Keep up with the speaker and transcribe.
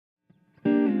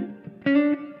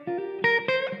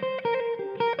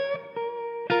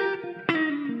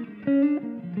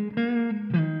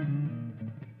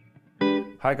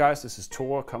Hi guys, this is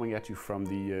Thor coming at you from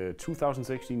the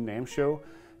 2016 NAMM show,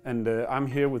 and I'm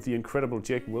here with the incredible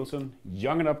Jake Willson,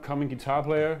 young and upcoming guitar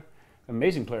player,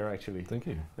 amazing player actually. Thank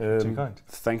you. Too kind.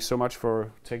 Thanks so much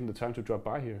for taking the time to drop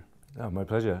by here. Oh, my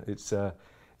pleasure. It's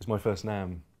my first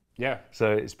NAMM. Yeah.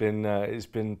 So it's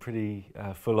been pretty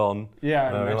full on.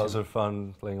 Yeah. Lots of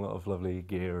fun, playing a lot of lovely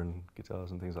gear and guitars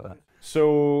and things like that.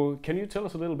 So can you tell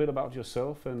us a little bit about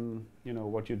yourself and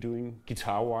what you're doing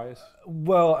guitar-wise?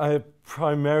 Well, I'm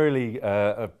primarily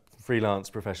a freelance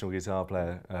professional guitar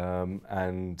player,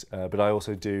 but I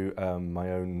also do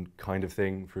my own kind of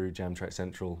thing through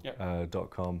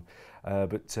jamtrackcentral.com.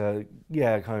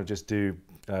 Yeah, I kind of just do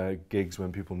gigs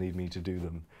when people need me to do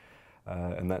them.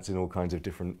 And that's in all kinds of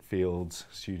different fields,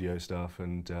 studio stuff,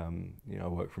 and I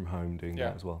work from home doing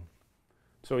that as well.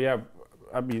 So yeah,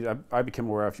 I became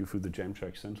aware of you through the Jam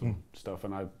Track Central stuff,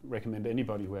 and I recommend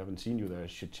anybody who haven't seen you there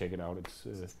should check it out. It's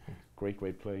great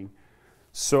playing.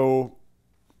 So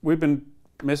we've been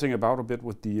messing about a bit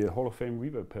with the Hall of Fame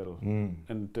Reverb pedal,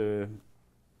 and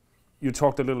you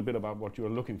talked a little bit about what you were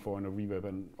looking for in a reverb,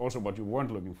 and also what you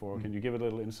weren't looking for. Can you give a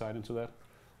little insight into that?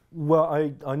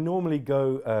 Well, I normally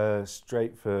go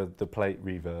straight for the plate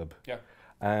reverb,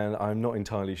 and I'm not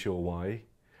entirely sure why.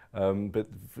 But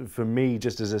for me,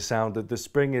 just as a sound, the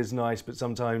spring is nice, but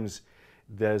sometimes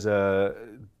there's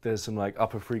some like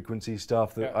upper frequency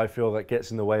stuff that I feel that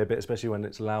gets in the way a bit, especially when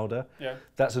it's louder. Yeah.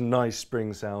 That's a nice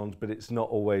spring sound, but it's not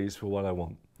always for what I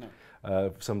want. No.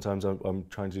 Sometimes I'm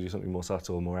trying to do something more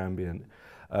subtle, more ambient.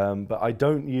 But I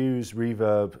don't use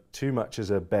reverb too much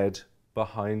as a bed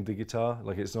behind the guitar.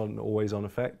 Like, it's not an always on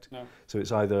effect. No. So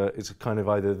it's kind of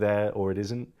either there or it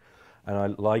isn't. And I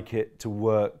like it to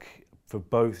work for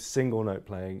both single note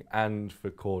playing and for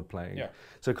chord playing. Yeah.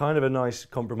 So kind of a nice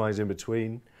compromise in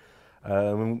between.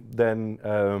 Then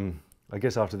I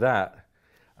guess after that,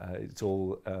 it's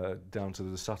all down to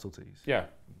the subtleties. Yeah.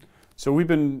 So we've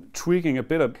been tweaking a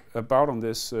bit about on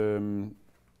this,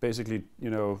 basically,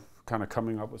 kind of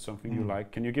coming up with something you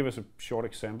like. Can you give us a short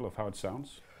example of how it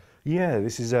sounds? Yeah,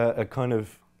 this is a kind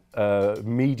of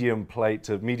medium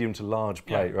to large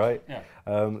plate, right? Yeah.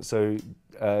 So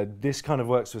this kind of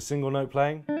works for single note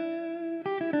playing.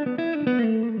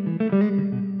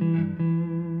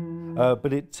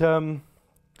 But it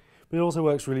also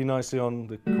works really nicely on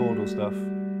the chordal stuff.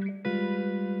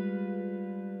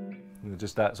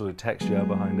 Just that sort of texture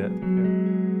behind it.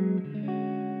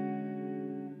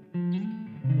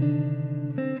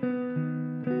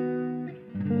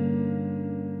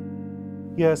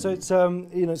 Yeah, so it's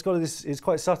it's got this. It's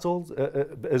quite subtle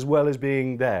as well as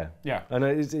being there. Yeah, and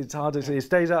it's hard to see. It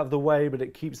stays out of the way, but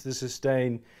it keeps the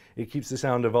sustain. It keeps the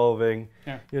sound evolving.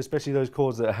 Yeah, especially those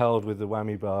chords that are held with the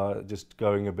whammy bar just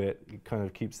going a bit. It kind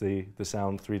of keeps the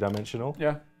sound three-dimensional.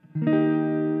 Yeah,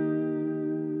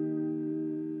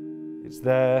 it's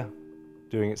there,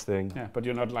 doing its thing. Yeah, but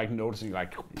you're not like noticing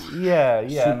like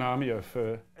tsunami of.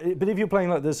 But if you're playing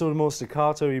like the sort of more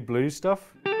staccato-y blues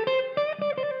stuff.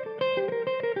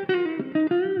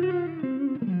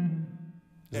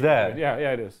 It's there. Yeah,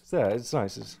 it is. It's there. It's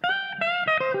nice.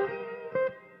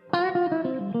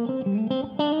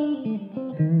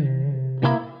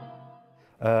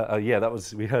 Yeah, that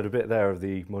was. We heard a bit there of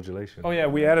the modulation. Oh yeah,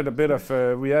 we added a bit of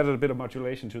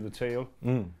modulation to the tail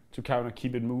to kind of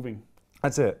keep it moving.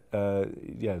 That's it.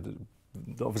 Yeah,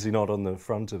 obviously not on the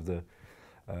front of the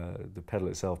pedal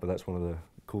itself, but that's one of the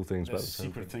cool things about the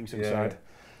secret things inside.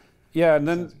 Yeah, and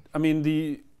then I mean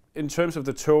in terms of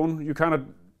the tone, you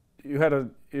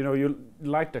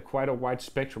liked quite a wide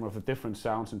spectrum of the different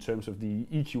sounds in terms of the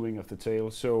EQing of the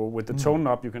tail. So with the tone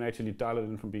knob, you can actually dial it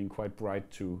in from being quite bright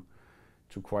to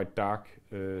quite dark.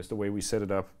 Is the way we set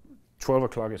it up. 12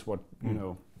 o'clock is what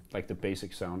like the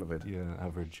basic sound of it. Yeah,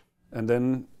 average. And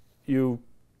then you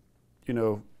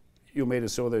made it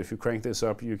so that if you crank this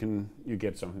up, you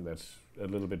get something that's a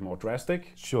little bit more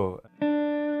drastic. Sure.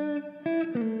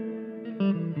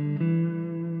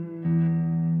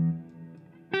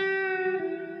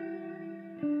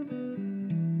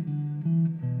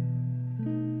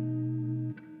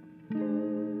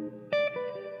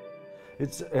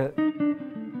 It's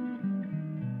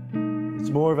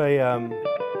more of a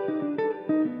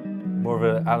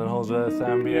Allan Holdsworth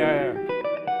ambient.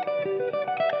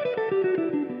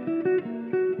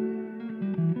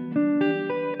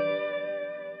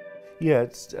 Yeah,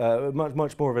 it's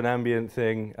much more of an ambient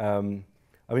thing. I mean,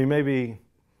 maybe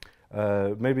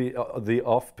the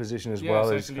off position as well.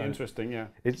 It's actually interesting. Yeah,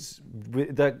 it's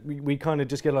that we kind of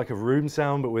just get like a room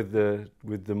sound, but with the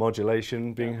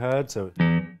modulation being heard. So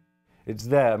it's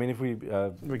there. I mean, if we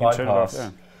can turn it off.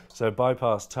 Yeah. So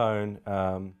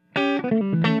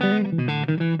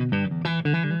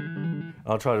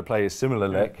I'll try to play a similar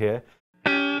lick here.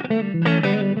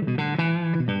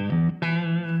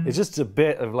 It's just a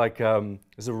bit of like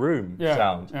it's a room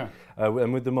sound,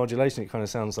 and with the modulation, it kind of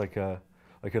sounds like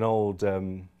an old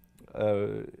an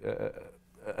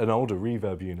older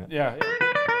reverb unit. Yeah.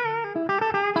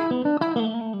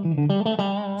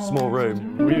 Small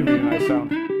room. Really, really nice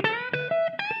sound.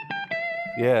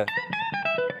 Yeah.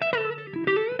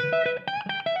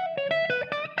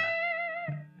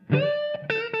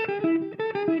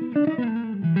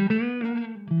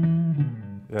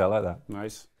 Yeah, I like that.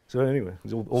 Nice. So anyway,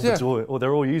 it's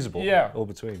they're all usable. Yeah. All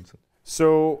between.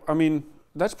 So I mean,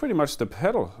 that's pretty much the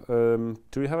pedal.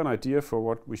 Do you have an idea for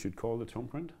what we should call the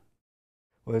TonePrint?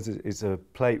 Well, it's a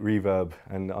plate reverb,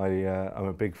 and I'm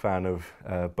a big fan of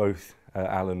both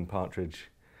Allan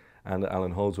Partridge and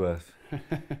Allan Holdsworth.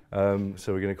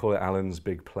 So we're going to call it Allan's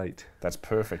Big Plate. That's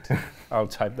perfect. I'll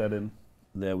type that in.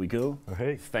 There we go.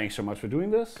 Okay. Thanks so much for doing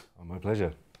this. Oh, my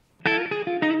pleasure.